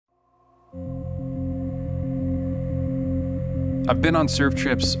I've been on surf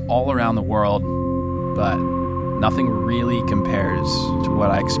trips all around the world, but nothing really compares to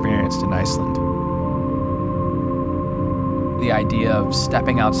what I experienced in Iceland. The idea of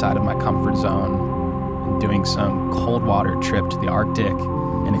stepping outside of my comfort zone and doing some cold water trip to the Arctic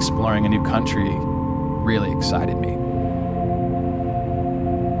and exploring a new country really excited me.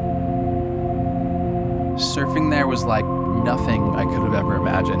 Surfing there was like nothing I could have ever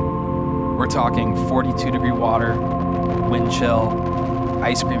imagined. We're talking 42-degree water, wind chill,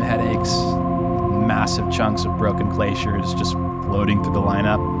 ice cream headaches, massive chunks of broken glaciers just floating through the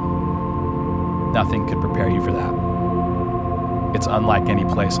lineup. Nothing could prepare you for that. It's unlike any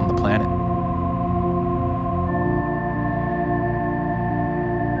place on the planet.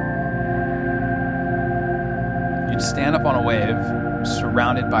 You'd stand up on a wave,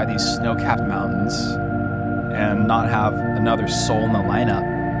 surrounded by these snow-capped mountains, and not have another soul in the lineup.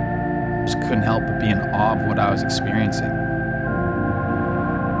 Just couldn't help but be in awe of what I was experiencing.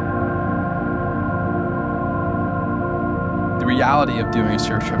 The reality of doing a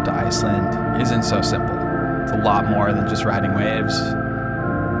surf trip to Iceland isn't so simple. It's a lot more than just riding waves.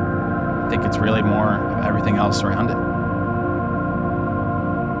 I think it's really more of everything else around it.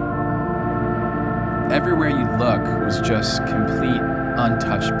 Everywhere you look was just complete,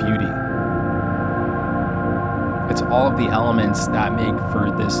 untouched beauty. It's all of the elements that make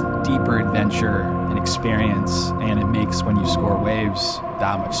for this deeper adventure and experience, and it makes when you score waves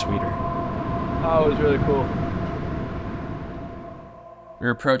that much sweeter. Oh, it was really cool. We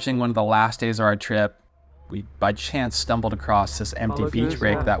were approaching one of the last days of our trip. We, by chance, stumbled across this empty beach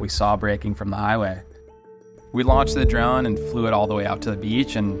break that we saw breaking from the highway. We launched the drone and flew it all the way out to the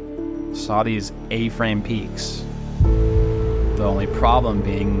beach and saw these A-frame peaks. The only problem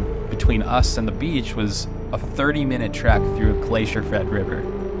being between us and the beach was a 30-minute trek through a glacier-fed river.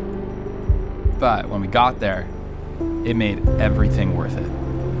 But when we got there, it made everything worth it.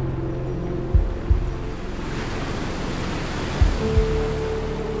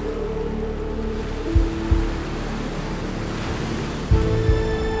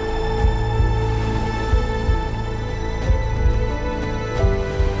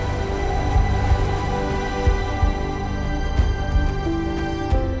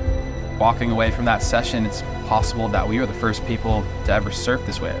 Walking away from that session, it's possible that we were the first people to ever surf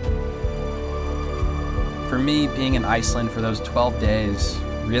this wave. For me, being in Iceland for those 12 days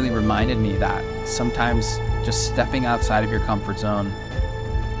really reminded me that sometimes just stepping outside of your comfort zone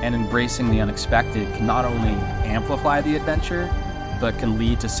and embracing the unexpected can not only amplify the adventure, but can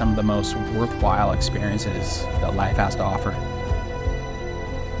lead to some of the most worthwhile experiences that life has to offer.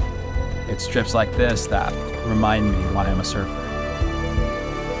 It's trips like this that remind me why I'm a surfer.